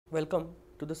Welcome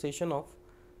to the session of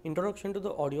Introduction to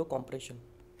the Audio Compression.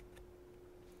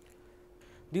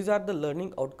 These are the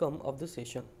learning outcome of the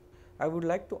session. I would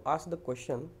like to ask the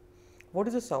question, what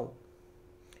is a sound?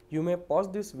 You may pause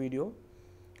this video,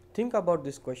 think about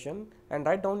this question and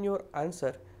write down your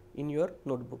answer in your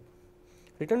notebook.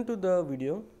 Return to the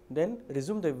video, then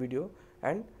resume the video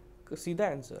and see the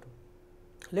answer.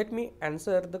 Let me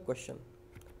answer the question.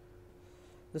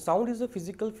 The sound is a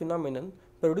physical phenomenon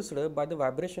produced by the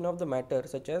vibration of the matter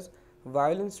such as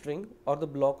violin string or the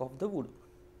block of the wood.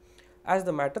 As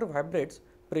the matter vibrates,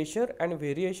 pressure and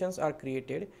variations are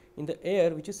created in the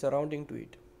air which is surrounding to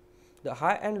it. The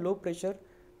high and low pressure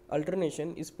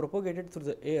alternation is propagated through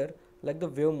the air like the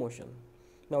wave motion.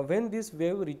 Now when this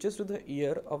wave reaches to the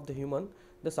ear of the human,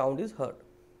 the sound is heard.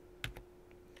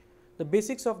 The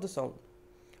basics of the sound.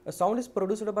 A sound is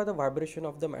produced by the vibration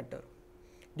of the matter.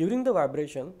 During the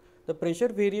vibration, the pressure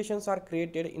variations are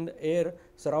created in the air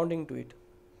surrounding to it.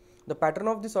 The pattern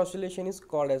of this oscillation is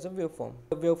called as a waveform.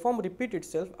 The waveform repeats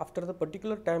itself after the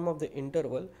particular time of the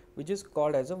interval, which is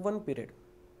called as a one period.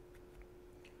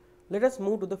 Let us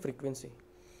move to the frequency.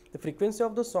 The frequency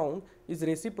of the sound is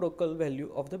reciprocal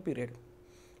value of the period.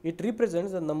 It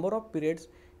represents the number of periods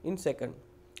in second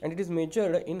and it is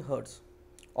measured in hertz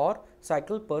or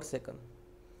cycle per second.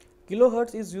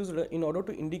 Kilohertz is used in order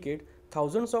to indicate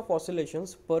thousands of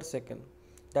oscillations per second.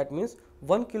 That means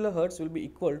 1 kilohertz will be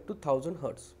equal to 1000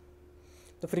 hertz.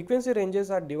 The frequency ranges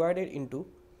are divided into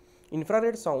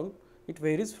infrared sound. It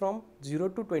varies from 0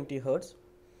 to 20 hertz.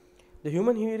 The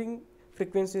human hearing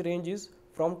frequency range is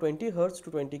from 20 hertz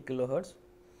to 20 kilohertz.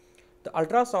 The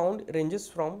ultrasound ranges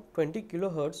from 20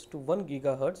 kilohertz to 1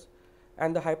 gigahertz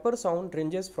and the hypersound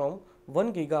ranges from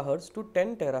 1 gigahertz to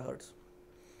 10 terahertz.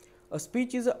 A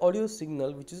speech is an audio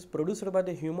signal which is produced by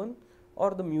the human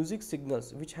or the music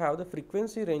signals which have the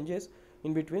frequency ranges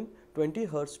in between 20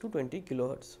 Hz to 20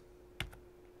 kHz.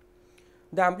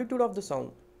 The amplitude of the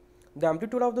sound. The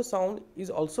amplitude of the sound is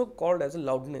also called as a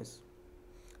loudness.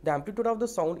 The amplitude of the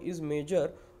sound is measure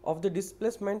of the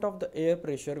displacement of the air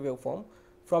pressure waveform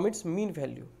from its mean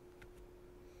value.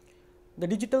 The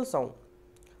digital sound.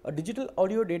 A digital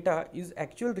audio data is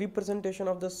actual representation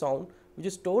of the sound which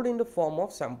is stored in the form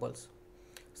of samples.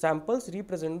 Samples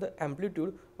represent the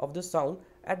amplitude of the sound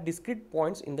at discrete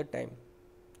points in the time.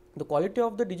 The quality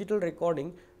of the digital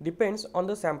recording depends on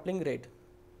the sampling rate,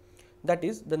 that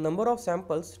is, the number of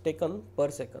samples taken per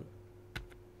second.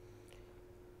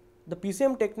 The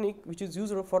PCM technique which is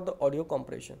used for the audio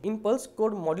compression. In pulse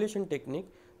code modulation technique,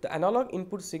 the analog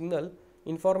input signal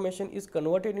information is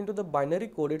converted into the binary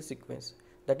coded sequence,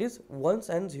 that is ones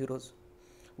and zeros.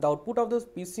 The output of the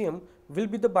PCM will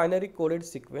be the binary coded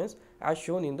sequence as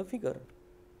shown in the figure.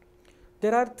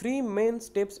 There are three main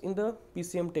steps in the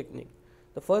PCM technique.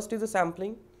 The first is the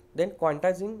sampling, then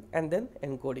quantizing and then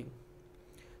encoding.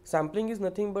 Sampling is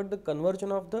nothing but the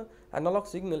conversion of the analog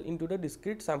signal into the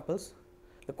discrete samples.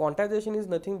 The quantization is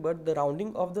nothing but the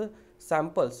rounding of the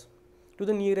samples to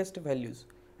the nearest values.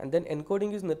 And then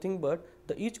encoding is nothing but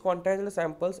each quantized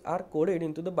samples are coded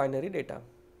into the binary data.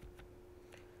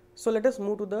 So let us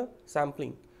move to the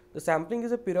sampling. The sampling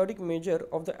is a periodic measure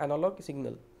of the analog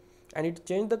signal and it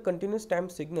changes the continuous time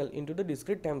signal into the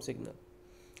discrete time signal.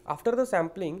 After the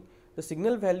sampling, the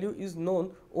signal value is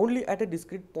known only at a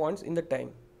discrete points in the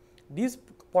time. These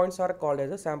points are called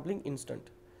as a sampling instant.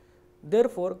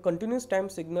 Therefore, continuous time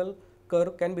signal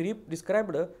curve can be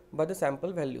described by the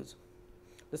sample values.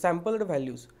 The sampled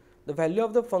values. The value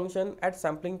of the function at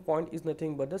sampling point is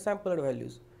nothing but the sampled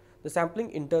values. The sampling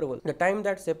interval, the time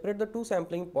that separates the two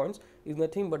sampling points is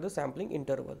nothing but the sampling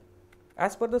interval.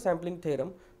 As per the sampling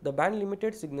theorem, the band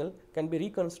limited signal can be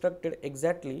reconstructed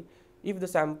exactly if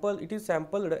it is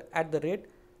sampled at the rate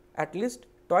at least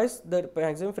twice the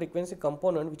maximum frequency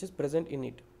component which is present in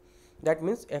it. That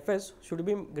means Fs should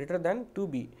be greater than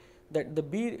 2b, that the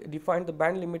b defines the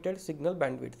band limited signal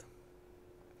bandwidth.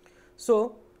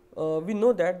 So we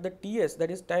know that the Ts, that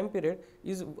is time period,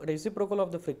 is reciprocal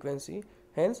of the frequency.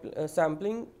 Hence,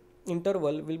 sampling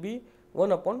interval will be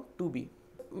 1 upon 2b.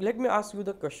 Let me ask you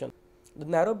the question. The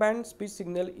narrow band speech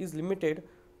signal is limited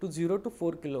to 0 to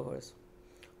 4 kHz.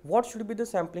 What should be the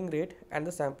sampling rate and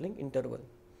the sampling interval?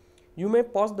 You may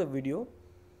pause the video,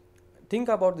 think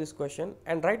about this question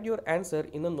and write your answer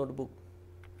in a notebook.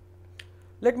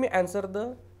 Let me answer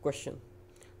the question.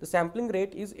 The sampling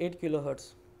rate is 8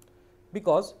 kHz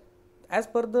because as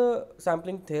per the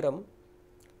sampling theorem,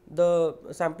 the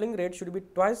sampling rate should be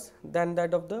twice than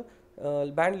that of the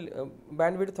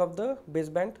bandwidth of the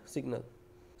baseband signal.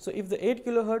 So if the 8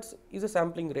 kHz is a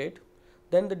sampling rate,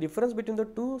 then the difference between the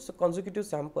two consecutive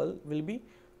sample will be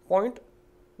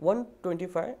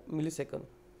 0.125 millisecond.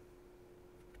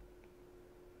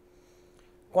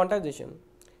 Quantization.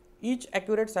 Each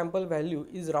accurate sample value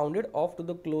is rounded off to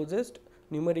the closest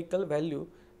numerical value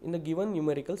in the given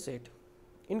numerical set.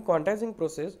 In quantizing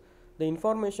process, the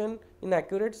information in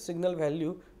accurate signal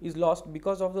value is lost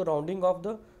because of the rounding of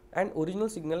the and original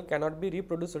signal cannot be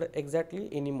reproduced exactly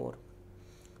anymore.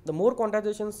 The more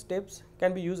quantization steps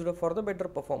can be used for the better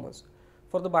performance.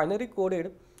 For the binary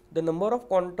coded, the number of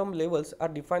quantum levels are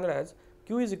defined as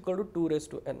q is equal to 2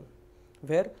 raised to n,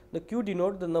 where the q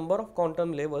denotes the number of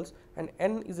quantum levels and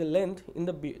n is a length in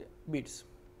the bits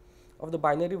of the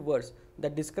binary words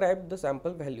that describe the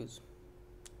sample values.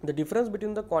 The difference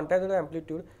between the quantized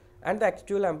amplitude and the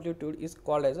actual amplitude is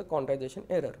called as a quantization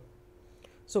error.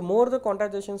 So more the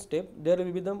quantization step, there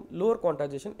will be the lower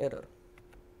quantization error.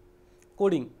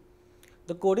 Coding.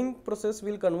 The coding process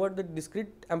will convert the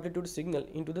discrete amplitude signal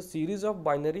into the series of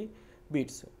binary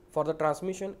bits for the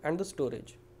transmission and the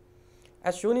storage.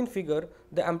 As shown in figure,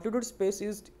 the amplitude space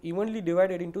is evenly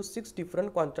divided into 6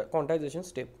 different quantization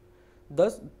steps.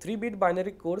 Thus, 3-bit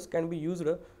binary codes can be used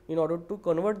in order to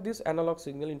convert this analog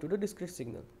signal into the discrete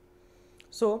signal.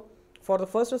 So, for the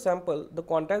first sample, the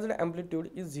quantized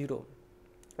amplitude is 0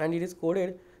 and it is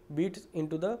coded bits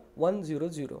into the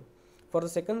 100. For the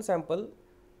second sample,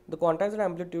 the quantized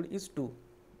amplitude is 2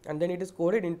 and then it is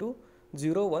coded into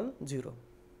 010.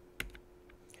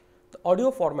 The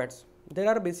audio formats. There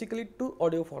are basically 2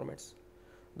 audio formats,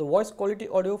 the voice quality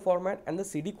audio format and the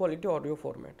CD quality audio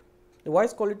format. The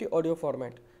voice quality audio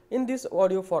format. In this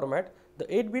audio format, the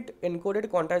 8-bit encoded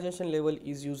quantization level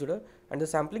is used and the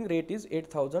sampling rate is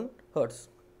 8000 Hz.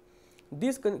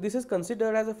 This is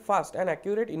considered as a fast and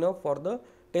accurate enough for the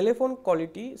telephone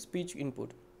quality speech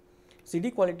input.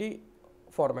 CD quality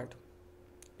format.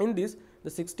 In this, the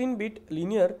 16-bit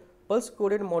linear pulse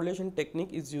coded modulation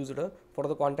technique is used for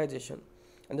the quantization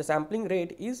and the sampling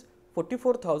rate is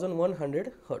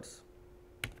 44100 Hz.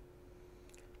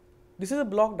 This is a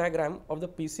block diagram of the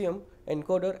PCM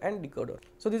encoder and decoder.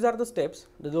 So these are the steps.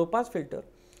 The low pass filter.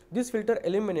 This filter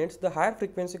eliminates the higher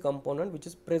frequency component which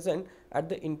is present at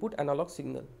the input analog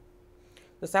signal.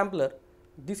 The sampler.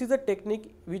 This is a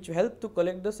technique which helps to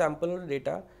collect the sample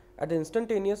data at the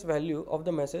instantaneous value of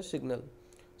the message signal.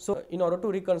 So in order to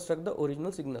reconstruct the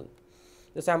original signal,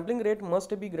 the sampling rate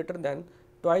must be greater than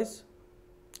twice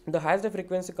the highest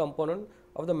frequency component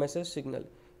of the message signal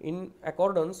in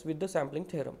accordance with the sampling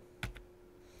theorem.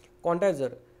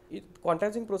 Quantizer.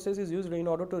 Quantizing process is used in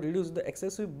order to reduce the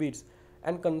excessive bits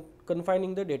and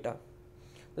confining the data.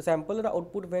 The sampler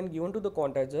output when given to the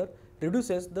quantizer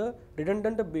reduces the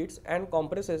redundant bits and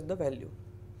compresses the value.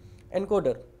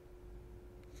 Encoder.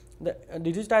 The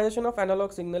digitization of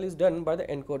analog signal is done by the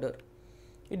encoder.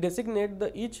 It designates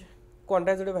each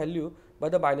quantized value by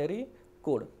the binary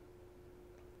code.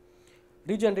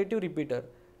 Regenerative repeater.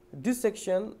 This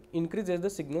section increases the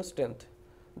signal strength.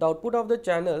 The output of the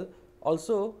channel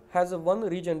also has one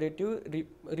regenerative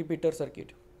repeater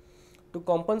circuit to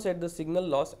compensate the signal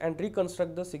loss and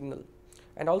reconstruct the signal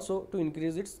and also to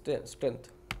increase its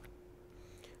strength.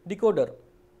 Decoder.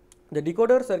 The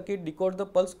decoder circuit decodes the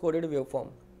pulse coded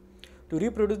waveform to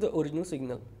reproduce the original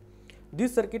signal.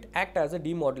 This circuit acts as a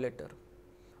demodulator.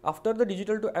 After the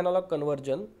digital to analog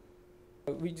conversion,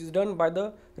 which is done by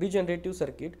the regenerative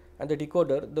circuit and the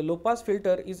decoder, the low pass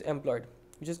filter is employed,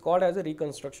 which is called as a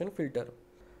reconstruction filter.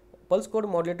 Pulse code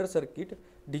modulator circuit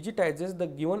digitizes the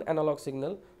given analog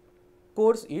signal,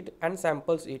 codes it and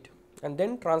samples it, and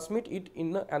then transmit it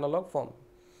in the analog form.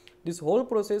 This whole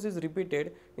process is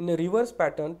repeated in a reverse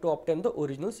pattern to obtain the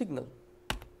original signal.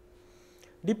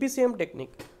 DPCM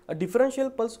technique. A differential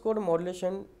pulse code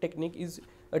modulation technique is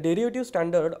a derivative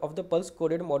standard of the pulse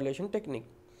coded modulation technique.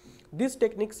 This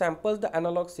technique samples the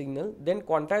analog signal, then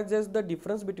quantizes the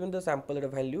difference between the sampled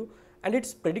value and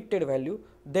its predicted value,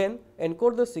 then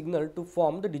encode the signal to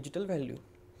form the digital value.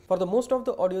 For the most of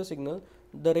the audio signal,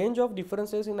 the range of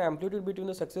differences in amplitude between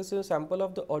the successive sample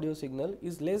of the audio signal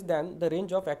is less than the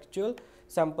range of actual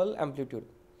sample amplitude.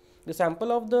 The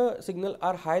sample of the signal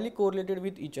are highly correlated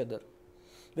with each other.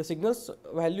 The signal's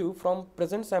value from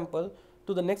present sample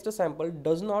to the next sample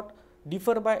does not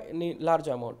differ by any large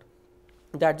amount.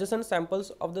 The adjacent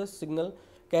samples of the signal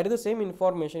carry the same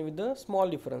information with the small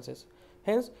differences.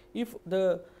 Hence, if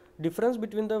the difference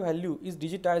between the value is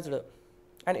digitized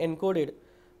and encoded,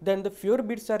 then the fewer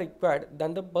bits are required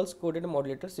than the pulse coded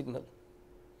modulator signal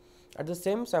at the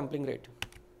same sampling rate.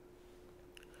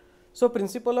 So,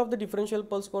 principle of the differential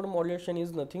pulse code modulation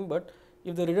is nothing but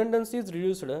if the redundancy is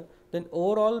reduced, then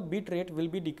overall bit rate will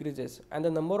be decreases and the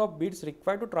number of bits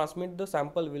required to transmit the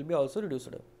sample will be also reduced.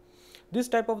 This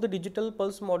type of the digital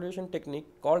pulse modulation technique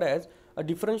called as a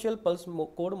differential pulse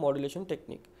code modulation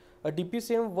technique. A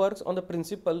DPCM works on the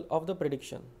principle of the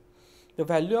prediction. The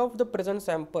value of the present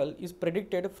sample is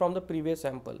predicted from the previous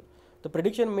sample. The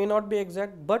prediction may not be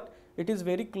exact, but it is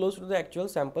very close to the actual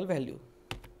sample value.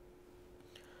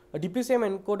 A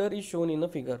DPCM encoder is shown in the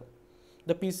figure.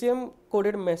 The PCM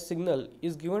coded mesh signal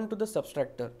is given to the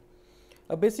subtractor.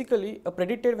 Basically, a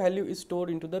predicted value is stored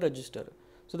into the register.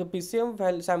 So the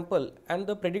PCM sample and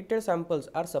the predicted samples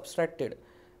are subtracted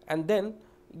and then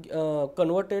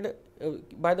converted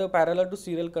by the parallel to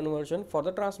serial conversion for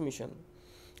the transmission.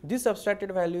 This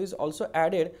subtracted value is also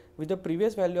added with the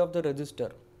previous value of the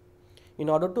register in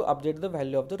order to update the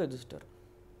value of the register.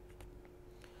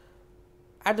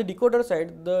 At the decoder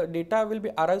side, the data will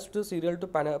be arrived to the serial to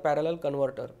parallel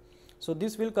converter. So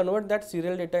this will convert that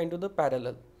serial data into the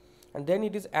parallel, and then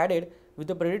it is added with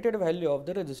the predicted value of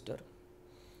the register.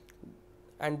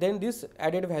 And then this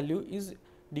added value is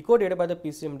decoded by the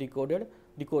PCM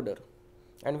decoder,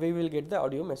 and we will get the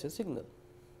audio message signal.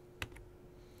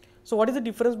 So what is the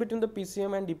difference between the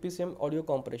PCM and DPCM audio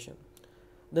compression?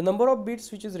 The number of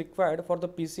bits which is required for the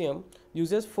PCM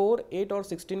uses 4, 8 or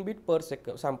 16 bit per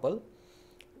sample,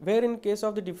 where in case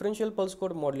of the differential pulse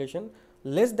code modulation,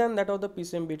 less than that of the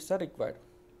PCM bits are required.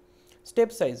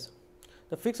 Step size.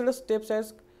 The fixed step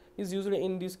size is used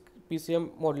in this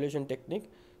PCM modulation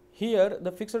technique. Here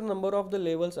the fixed number of the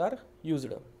levels are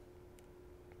used.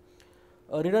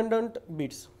 Redundant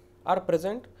bits are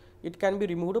present. It can be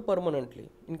removed permanently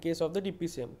in case of the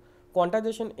DPCM.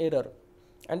 Quantization error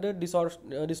and the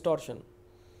distortion.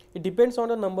 It depends on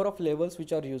the number of levels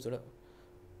which are used.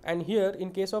 And here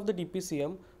in case of the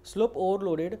DPCM, slope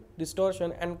overloaded,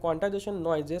 distortion and quantization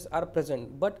noises are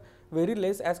present, but very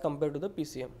less as compared to the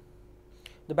PCM.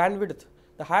 The bandwidth.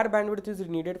 The higher bandwidth is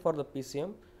needed for the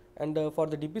PCM, and for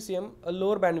the DPCM a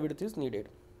lower bandwidth is needed.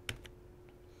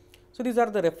 So these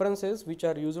are the references which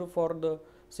are used for the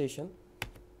session.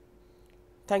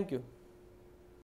 Thank you.